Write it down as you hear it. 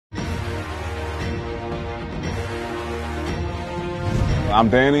I'm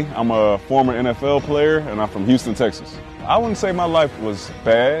Danny. I'm a former NFL player, and I'm from Houston, Texas. I wouldn't say my life was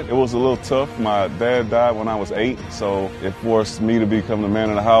bad. It was a little tough. My dad died when I was 8, so it forced me to become the man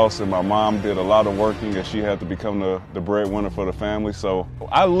of the house, and my mom did a lot of working, and she had to become the breadwinner for the family. So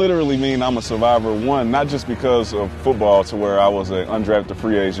I literally mean I'm a survivor, one, not just because of football to where I was an undrafted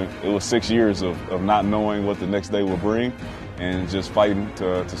free agent. It was 6 years of not knowing what the next day would bring and just fighting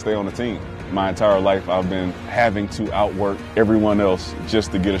to stay on the team. My entire life I've been having to outwork everyone else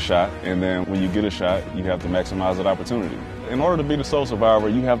just to get a shot, and then when you get a shot, you have to maximize that opportunity. In order to be the sole survivor,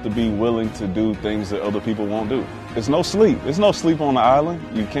 you have to be willing to do things that other people won't do. There's no sleep. There's no sleep on the island.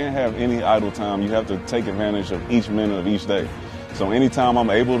 You can't have any idle time. You have to take advantage of each minute of each day. So anytime I'm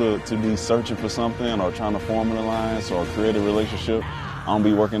able to be searching for something or trying to form an alliance or create a relationship, I'm gonna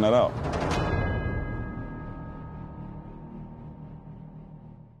be working that out.